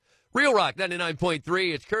Real Rock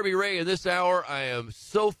 99.3. It's Kirby Ray. In this hour, I am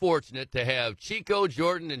so fortunate to have Chico,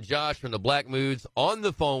 Jordan, and Josh from the Black Moods on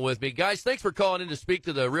the phone with me. Guys, thanks for calling in to speak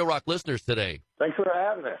to the Real Rock listeners today. Thanks for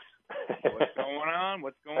having us. What's going on?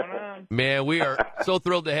 What's going on? Man, we are so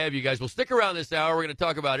thrilled to have you guys. Well, stick around this hour. We're going to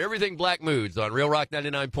talk about everything Black Moods on Real Rock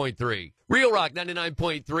 99.3. Real Rock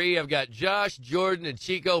 99.3. I've got Josh, Jordan, and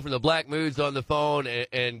Chico from the Black Moods on the phone.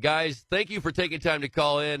 And guys, thank you for taking time to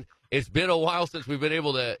call in. It's been a while since we've been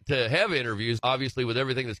able to have interviews, obviously, with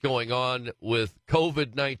everything that's going on with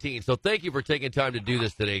COVID-19. So thank you for taking time to do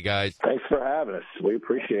this today, guys. Thanks for having us. We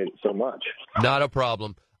appreciate it so much. Not a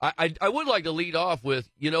problem. I would like to lead off with,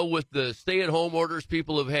 with the stay-at-home orders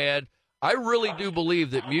people have had, I really do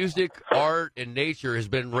believe that music, art, and nature has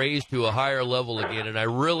been raised to a higher level again, and I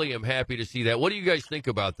really am happy to see that. What do you guys think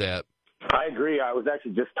about that? I agree. I was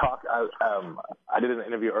actually just talking. I did an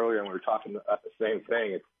interview earlier, and we were talking about the same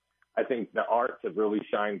thing. I think the arts have really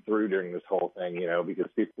shined through during this whole thing, because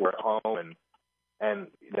people were at home and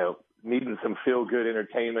needing some feel-good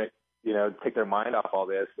entertainment, take their mind off all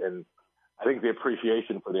this. And I think the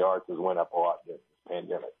appreciation for the arts has went up a lot during this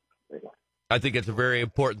pandemic. I think it's a very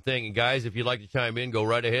important thing. And, guys, if you'd like to chime in, go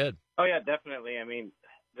right ahead. Oh, yeah, definitely. I mean,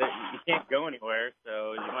 you can't go anywhere,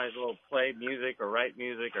 so you might as well play music or write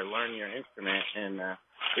music or learn your instrument. And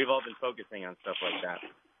we've all been focusing on stuff like that.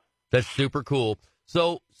 That's super cool.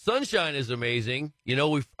 So Sunshine is amazing.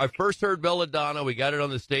 I first heard Belladonna. We got it on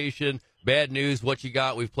the station. Bad News, What You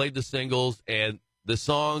Got. We've played the singles, and the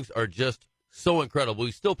songs are just so incredible.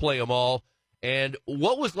 We still play them all. And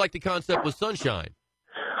what was like the concept with Sunshine?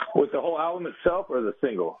 With the whole album itself or the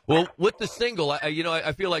single? Well, with the single,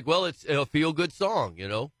 I feel like, it's a feel-good song,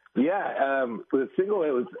 Yeah, with the single,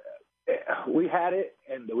 it was we had it,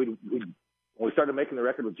 and when we started making the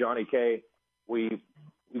record with Johnny K, we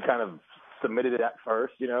kind of submitted it at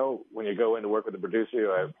first. When you go in to work with the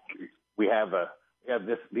producer, we have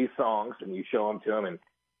these songs, and you show them to him. And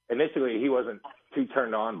initially, he wasn't too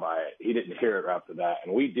turned on by it. He didn't hear it after that,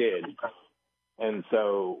 and we did. And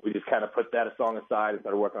so we just kind of put that song aside and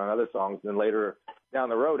started working on other songs. And then later down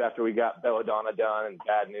the road, after we got Belladonna done and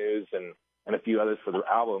Bad News and a few others for the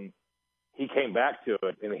album, he came back to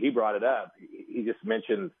it, and he brought it up. He just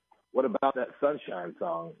mentioned, what about that Sunshine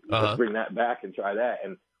song? Let's bring that back and try that.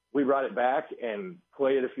 And we brought it back and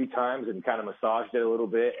played it a few times and kind of massaged it a little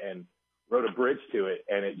bit and wrote a bridge to it,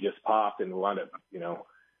 and it just popped and wound up,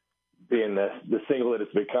 being the single that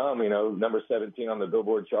it's become, number 17 on the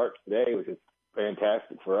Billboard charts today, which is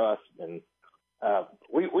fantastic for us. And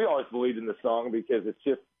we always believed in the song because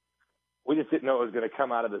we just didn't know it was going to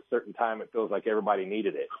come out at a certain time. It feels like everybody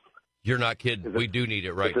needed it. You're not kidding. We do need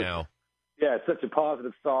it right now. Yeah, it's such a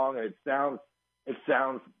positive song, and it sounds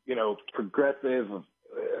progressive.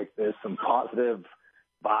 There's some positive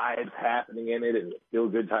vibes happening in it and feel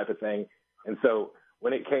good type of thing. And so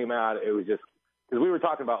when it came out, it was just because we were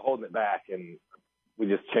talking about holding it back, and we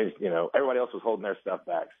just changed. Everybody else was holding their stuff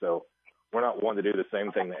back, so we're not one to do the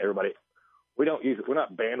same thing that everybody. We're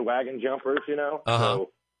not bandwagon jumpers, So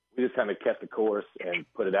we just kind of kept the course and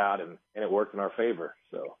put it out, and it worked in our favor.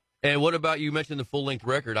 So. And what about, you mentioned the full-length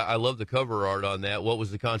record. I love the cover art on that. What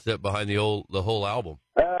was the concept behind the whole album?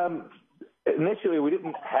 Initially, we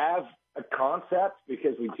didn't have a concept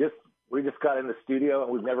because we just got in the studio,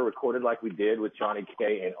 and we've never recorded like we did with Johnny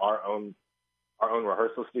K in our own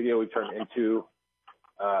rehearsal studio. We turned into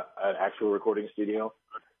an actual recording studio.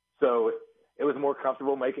 So it was more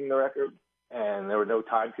comfortable making the record, and there were no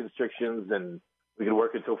time constrictions, and we could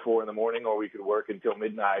work until 4 a.m, or we could work until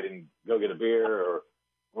midnight and go get a beer, or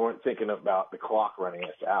we weren't thinking about the clock running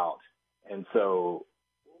us out. And so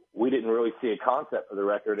we didn't really see a concept for the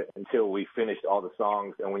record until we finished all the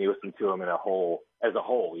songs, and when you listen to them as a whole,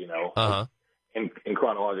 in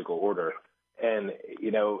chronological order. And,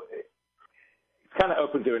 it's kind of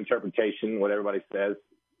open to interpretation, what everybody says.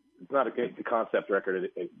 It's not a concept record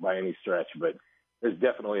by any stretch, but there's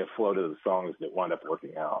definitely a flow to the songs that wind up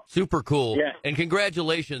working out. Super cool. Yeah. And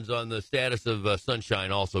congratulations on the status of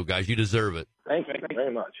Sunshine also, guys. You deserve it. Thank you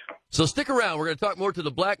very much. So stick around. We're going to talk more to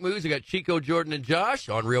the Black Moods. We got Chico, Jordan, and Josh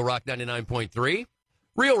on Real Rock 99.3.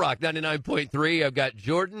 Real Rock 99.3. I've got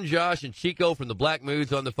Jordan, Josh, and Chico from the Black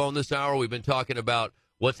Moods on the phone this hour. We've been talking about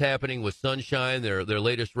what's happening with Sunshine, their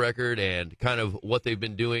latest record, and kind of what they've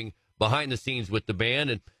been doing behind the scenes with the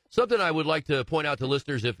band. And something I would like to point out to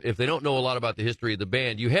listeners, if they don't know a lot about the history of the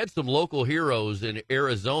band, you had some local heroes in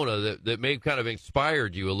Arizona that may have kind of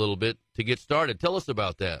inspired you a little bit to get started. Tell us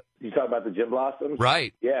about that. You talk about the Gin Blossoms?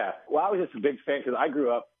 Right. Yeah. Well, I was just a big fan because I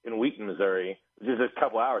grew up in Wheaton, Missouri, which is a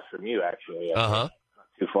couple hours from you, actually. Uh-huh. Not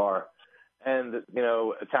too far. And,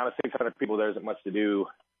 a town of 600 people, there isn't much to do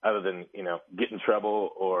other than, get in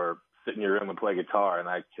trouble or sit in your room and play guitar. And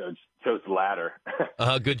I chose the latter.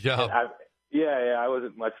 Good job. I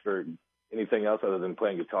wasn't much for anything else other than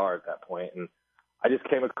playing guitar at that point. And I just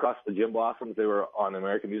came across the Jim Blossoms. They were on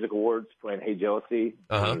American Music Awards playing Hey Jealousy.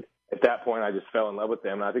 And at that point, I just fell in love with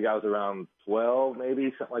them. And I think I was around 12,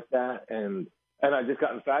 maybe, something like that. And I just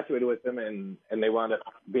got infatuated with them, and they wound up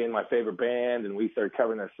being my favorite band, and we started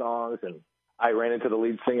covering their songs. And I ran into the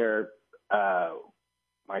lead singer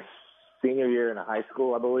my senior year in high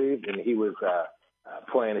school, I believe, and he was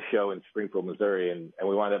playing a show in Springfield, Missouri, and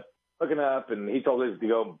we wound up hooking up, and he told us to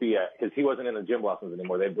go because he wasn't in the Jim Blossoms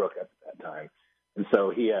anymore. They broke up at that time. And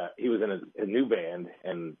so he was in a new band,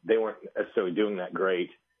 and they weren't necessarily doing that great.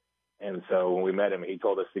 And so when we met him, he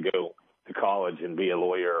told us to go to college and be a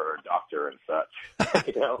lawyer or a doctor and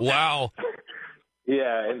such. Wow.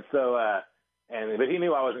 Yeah, and so but he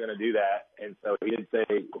knew I wasn't going to do that, and so he did say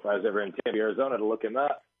if I was ever in Tempe, Arizona, to look him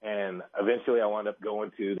up. And eventually, I wound up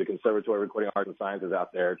going to the Conservatory of Recording Arts and Sciences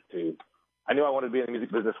out there. I knew I wanted to be in the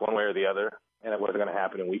music business one way or the other, and it wasn't going to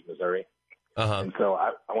happen in Wheat, Missouri. And so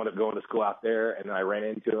I wound up going to school out there, and then I ran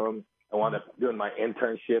into him. I wound up doing my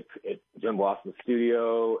internship at Jim Blossom's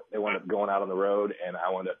studio. They wound up going out on the road, and I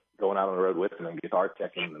wound up going out on the road with them and guitar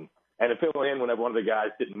teching them. And filling in whenever one of the guys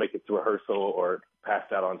didn't make it to rehearsal or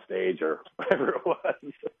passed out on stage or whatever it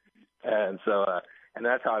was. And so, and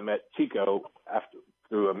that's how I met Chico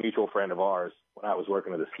through a mutual friend of ours when I was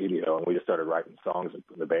working at the studio, and we just started writing songs and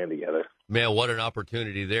putting the band together. Man, what an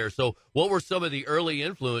opportunity there. So what were some of the early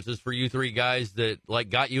influences for you three guys that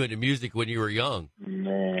got you into music when you were young?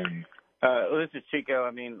 Man. This is Chico.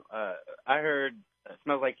 I mean, I heard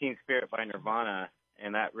Smells Like Teen Spirit by Nirvana,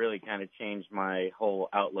 and that really kind of changed my whole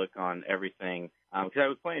outlook on everything. Because I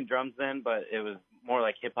was playing drums then, but it was more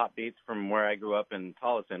like hip-hop beats from where I grew up in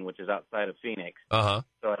Tolleson, which is outside of Phoenix.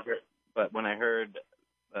 But when I heard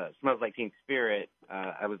Smells Like Teen Spirit,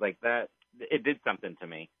 I was like, it did something to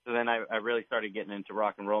me. So then I really started getting into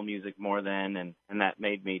rock and roll music more then, and that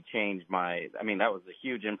made me change that was a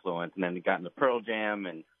huge influence. And then we got into Pearl Jam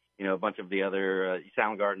and, a bunch of the other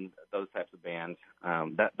Soundgarden, those types of bands.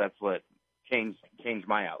 That's what changed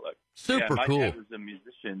my outlook. Super cool. My dad was a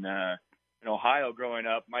musician in Ohio growing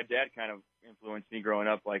up. My dad kind of influenced me growing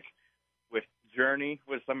up, like with Journey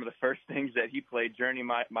was some of the first things that he played, Journey,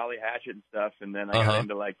 Molly Hatchet and stuff. And then I got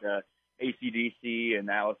into like AC/DC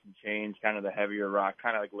and Alice in Chains, kind of the heavier rock,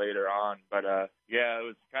 kind of like later on. But it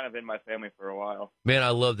was kind of in my family for a while. Man, I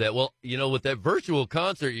love that. Well, with that virtual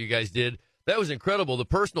concert you guys did, that was incredible. The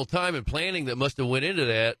personal time and planning that must have went into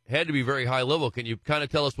that had to be very high level. Can you kind of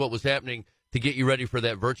tell us what was happening to get you ready for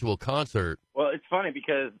that virtual concert? Well, it's funny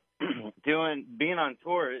because being on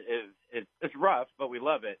tour it's rough, but we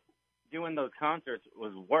love it. Doing those concerts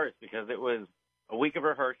was worse because it was a week of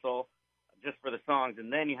rehearsal just for the songs,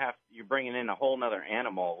 and then you're bringing in a whole nother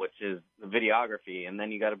animal, which is the videography, and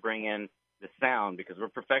then you got to bring in the sound because we're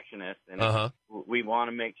perfectionists and we want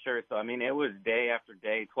to make sure. So, it was day after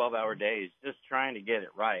day, 12-hour days, just trying to get it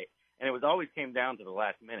right. And it always came down to the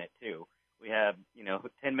last minute, too. We have,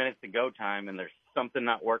 10 minutes to go time, and there's something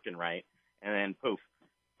not working right, and then poof.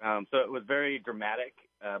 So it was very dramatic,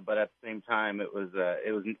 but at the same time, it was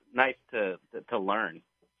nice to learn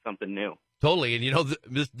something new. Totally. And,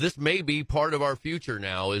 this may be part of our future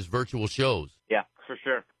now is virtual shows. Yeah, for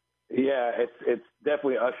sure. Yeah, it's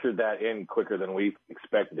definitely ushered that in quicker than we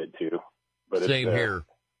expected it to. But Same here.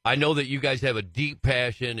 I know that you guys have a deep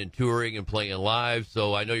passion in touring and playing live,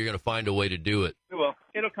 so I know you're going to find a way to do it. Well,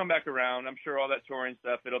 it'll come back around. I'm sure all that touring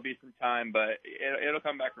stuff, it'll be some time, but it'll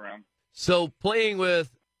come back around. So playing with,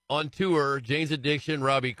 on tour, Jane's Addiction,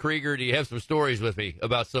 Robbie Krieger, do you have some stories with me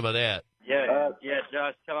about some of that? Yeah,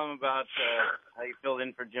 Josh, tell them about how you filled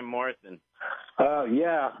in for Jim Morrison. That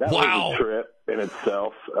was a trip in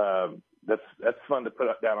itself. That's fun to put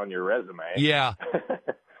down on your resume. Yeah.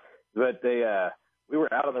 But we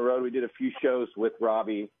were out on the road. We did a few shows with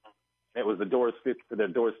Robbie. It was the Doors'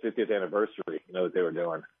 50th anniversary, that they were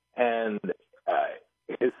doing. And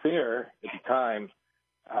his singer at the time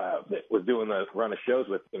that was doing the run of shows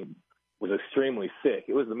with him was extremely sick.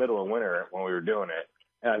 It was the middle of winter when we were doing it.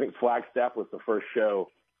 And I think Flagstaff was the first show,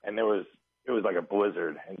 and it was like a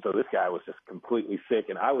blizzard. And so this guy was just completely sick.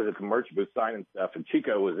 And I was at the merch booth signing stuff, and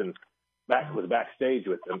Chico was backstage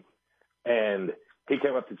with him. And he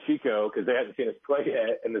came up to Chico because they hadn't seen us play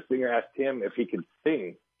yet, and the singer asked him if he could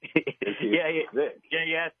sing. He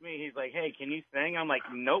asked me. He's like, "Hey, can you sing?" I'm like,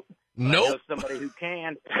 "Nope." I know somebody who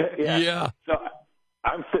can. Yeah. So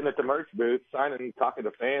I'm sitting at the merch booth signing, talking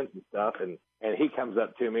to fans and stuff, and he comes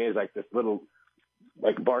up to me. He's like this little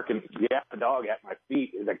like barking the dog at my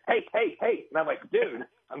feet. He's like, hey, hey, hey. And I'm like, dude,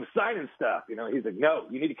 I'm signing stuff. You know, he's like, no,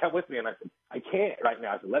 you need to come with me. And I said, I can't right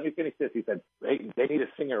now. I said, let me finish this. He said, they need a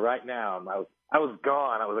singer right now. And I was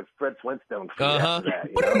gone. I was like Fred Flintstone after that,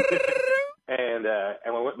 you know.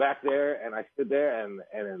 And we went back there, and I stood there, and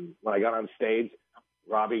when I got on stage,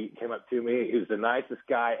 Robbie came up to me. He was the nicest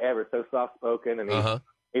guy ever, so soft-spoken, and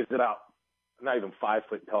he's about not even 5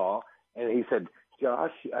 foot tall. And he said,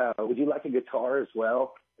 Josh, would you like a guitar as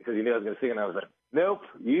well? Because he knew I was going to sing, and I was like, nope,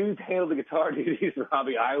 you handle the guitar duties,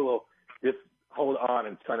 Robbie. I will just hold on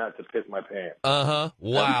and try not to piss my pants.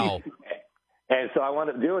 Wow. And so I wound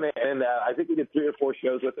up doing it, and I think we did 3 or 4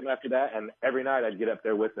 shows with him after that, and every night I'd get up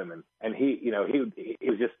there with him, and he, you know, he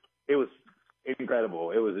was just, it was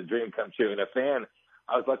incredible. It was a dream come true. And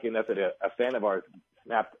I was lucky enough that a fan of ours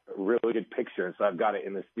snapped a really good picture, and so I've got it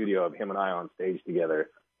in the studio of him and I on stage together,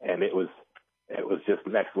 and it was just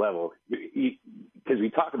next level. Because we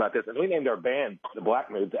talked about this, and we named our band the Black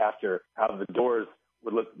Moods after how the Doors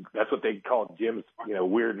would look. That's what they called Jim's, you know,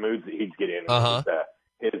 weird moods that he'd get in.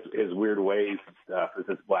 His weird ways and stuff is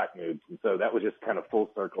his Black Moods, and so that was just kind of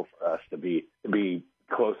full circle for us to be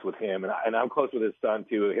close with him, and I'm close with his son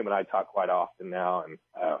too. Him and I talk quite often now, and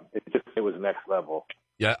it was next level.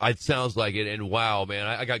 Yeah, it sounds like it, and wow, man,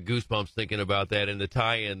 I got goosebumps thinking about that and the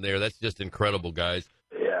tie-in there. That's just incredible, guys.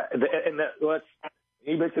 Yeah, and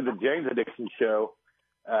you mentioned the James Addiction show.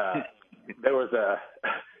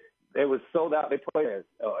 It was sold out. They played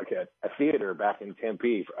a theater back in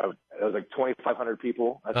Tempe. It was like 2,500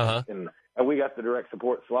 people, and we got the direct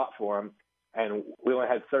support slot for them. And we only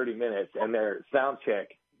had 30 minutes. And their sound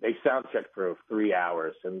checked for 3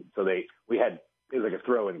 hours, and so it was like a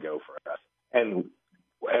throw and go for us. And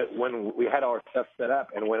when we had our stuff set up,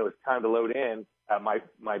 and when it was time to load in,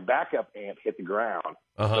 my backup amp hit the ground.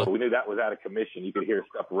 So we knew that was out of commission. You could hear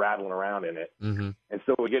stuff rattling around in it. And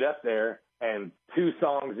so we get up there, and 2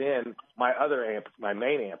 songs in, my other amp, my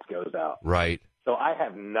main amp goes out. Right. So I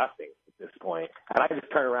have nothing at this point. And I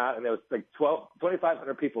just turn around, and there was like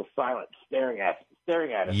 2,500 people silent, staring at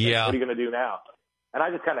us. Yeah. Like, what are you going to do now? And I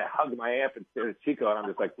just kind of hugged my amp and stared at Chico, and I'm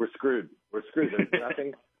just like, we're screwed. There's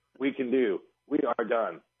nothing we can do. We are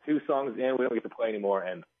done. 2 songs in, we don't get to play anymore.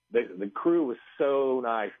 And the crew was so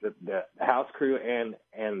nice. The house crew and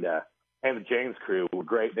the James crew were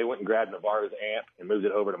great. They went and grabbed Navarro's amp and moved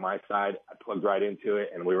it over to my side. I plugged right into it,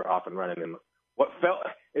 and we were off and running. And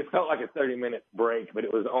it felt like a 30-minute break, but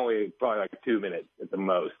it was only probably like 2 minutes at the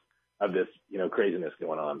most of this, you know, craziness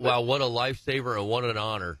going on. Wow, what a lifesaver and what an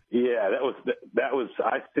honor. Yeah, that was.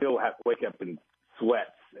 I still have to wake up in sweats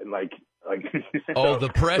and like. Oh, the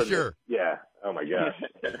pressure. Yeah. Oh my gosh.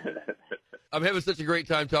 I'm having such a great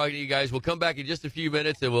time talking to you guys. We'll come back in just a few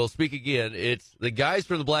minutes and we'll speak again. It's the guys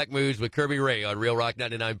from the Black Moods with Kirby Ray on Real Rock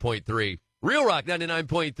 99.3. Real Rock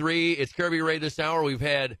 99.3. It's Kirby Ray this hour. We've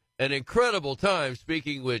had an incredible time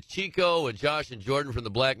speaking with Chico and Josh and Jordan from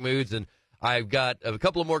the Black Moods, and I've got a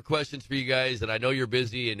couple of more questions for you guys, and I know you're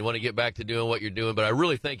busy and you want to get back to doing what you're doing, but I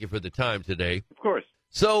really thank you for the time today. Of course.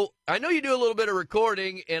 So I know you do a little bit of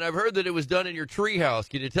recording, and I've heard that it was done in your treehouse.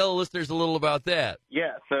 Can you tell the listeners a little about that?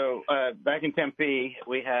 Yeah, so back in Tempe,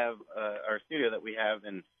 we have our studio that we have,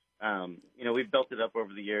 and, we've built it up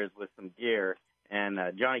over the years with some gear. And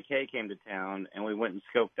Johnny K came to town, and we went and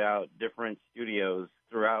scoped out different studios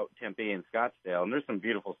throughout Tempe and Scottsdale. And there's some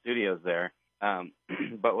beautiful studios there.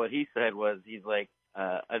 But what he said was, he's like,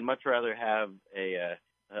 I'd much rather have a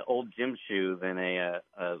old gym shoe than a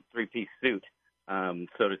 3-piece suit.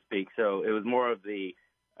 So to speak. So it was more of the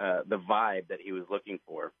vibe that he was looking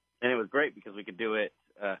for, and it was great because we could do it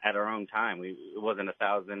at our own time. It wasn't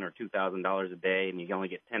 $1,000 or $2,000 a day, and you only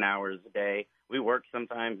get 10 hours a day. We worked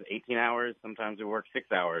sometimes 18 hours, sometimes we worked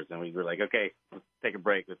 6 hours, and we were like, okay, let's take a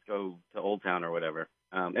break, let's go to Old Town or whatever.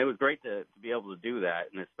 It was great to be able to do that,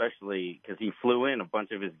 and especially because he flew in a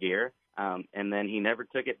bunch of his gear, and then he never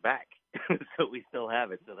took it back, so we still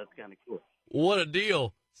have it. So that's kind of cool. What a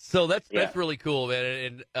deal! So that's really cool,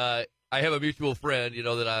 man. And I have a mutual friend,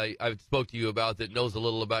 that I spoke to you about that knows a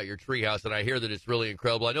little about your treehouse, and I hear that it's really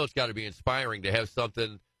incredible. I know it's got to be inspiring to have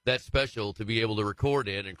something that special to be able to record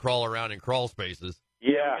in and crawl around in crawl spaces.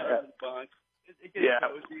 Yeah.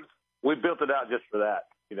 We built it out just for that,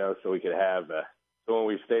 so we could have, so when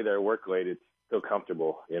we stay there work late, it's so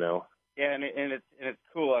comfortable, Yeah, and it's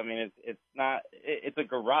cool. I mean, it's a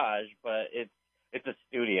garage, but it's a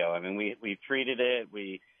studio. I mean, we've treated it.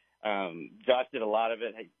 Josh did a lot of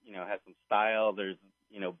it. Has some style. There's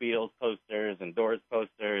Beatles posters and Doors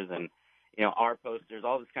posters and our posters,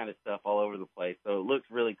 all this kind of stuff all over the place. So it looks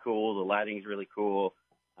really cool. The lighting's really cool.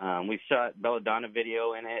 We shot Belladonna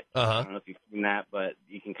video in it. Uh-huh. I don't know if you've seen that, but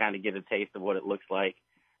you can kind of get a taste of what it looks like.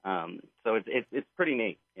 So it's pretty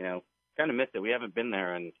neat. You know, kind of missed it. We haven't been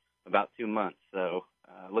there in about 2 months, so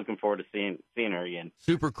looking forward to seeing her again.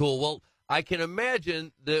 Super cool. Well, I can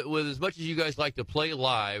imagine that with as much as you guys like to play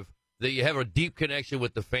live, that you have a deep connection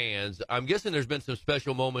with the fans. I'm guessing there's been some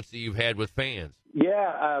special moments that you've had with fans.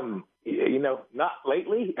 Yeah, you know, not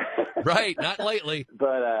lately. Right, not lately.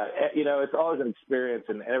 But, you know, it's always an experience,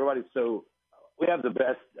 and everybody's we have the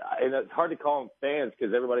best, and it's hard to call them fans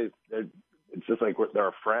because it's just like they're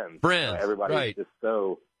our friends. Everybody's right. just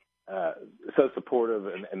so supportive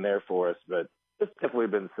and there for us, but there's definitely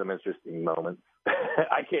been some interesting moments.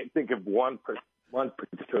 I can't think of one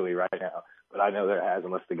particularly right now, but I know there has,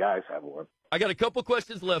 unless the guys have one. I got a couple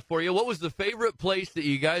questions left for you. What was the favorite place that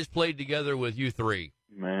you guys played together with you three?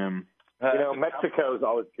 Man. You know, Mexico's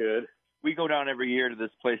always good. We go down every year to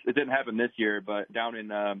this place. It didn't happen this year, but down in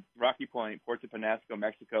Rocky Point, Puerto Penasco,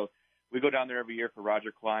 Mexico, we go down there every year for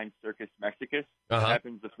Roger Klein's Circus Mexicus. Uh-huh. It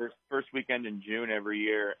happens the first weekend in June every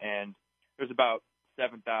year, and there's about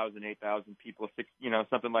 7,000, 8,000 people,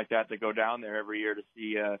 something like that go down there every year to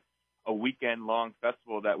see a weekend-long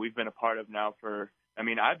festival that we've been a part of now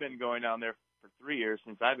I've been going down there for 3 years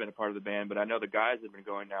since I've been a part of the band, but I know the guys have been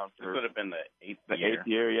going down for... This would have been the eighth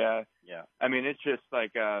year, yeah. Yeah. I mean, it's just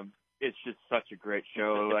like, it's just such a great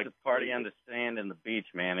show. It's a party on the sand and the beach,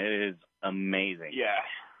 man. It is amazing. Yeah.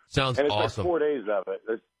 Sounds and it's awesome. Like 4 days of it.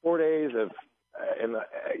 There's 4 days of,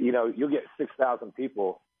 you know, you'll get 6,000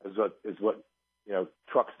 people is what you know,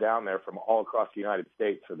 trucks down there from all across the United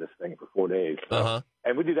States for this thing for 4 days. So, Uh-huh.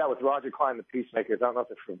 And we do that with Roger Klein, the Peacemakers. I don't know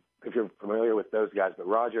if you're familiar with those guys, but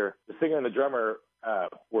Roger, the singer and the drummer,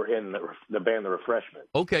 were in the band The Refreshment.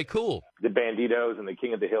 Okay, cool. The Banditos and the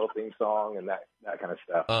King of the Hill theme song and that kind of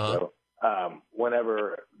stuff. Uh-huh. So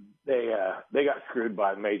whenever they got screwed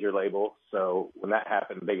by a major label, so when that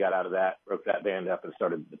happened, they got out of that, broke that band up, and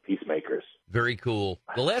started the Peacemakers. Very cool.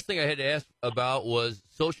 The last thing I had to ask about was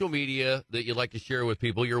social media that you'd like to share with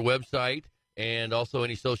people, your website, and also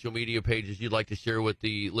any social media pages you'd like to share with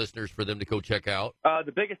the listeners for them to go check out.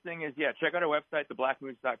 The biggest thing is, check out our website,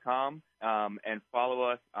 theblackmoods.com, and follow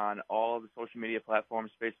us on all of the social media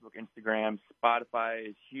platforms, Facebook, Instagram. Spotify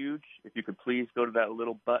is huge. If you could please go to that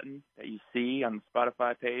little button that you see on the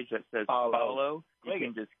Spotify page that says follow. You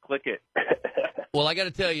can just click it. Well, I got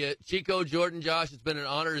to tell you, Chico, Jordan, Josh, it's been an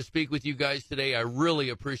honor to speak with you guys today. I really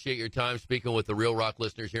appreciate your time speaking with the Real Rock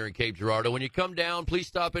listeners here in Cape Girardeau. When you come down, please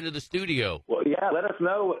stop into the studio. Well, yeah, let us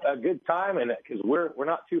know a good time, and because we're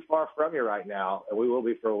not too far from you right now, and we will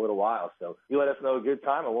be for a little while. So you let us know a good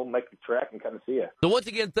time, and we'll make the trek and come see you. So once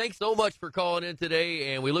again, thanks so much for calling in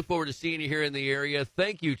today, and we look forward to seeing you here in the area.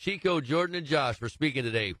 Thank you, Chico, Jordan, and Josh, for speaking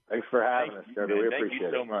today. Thanks for having us, Kirby. We appreciate it. Thank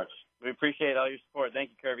you so much. We appreciate all your support. Thank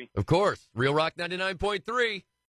you, Kirby. Of course. Real Rock 99.3.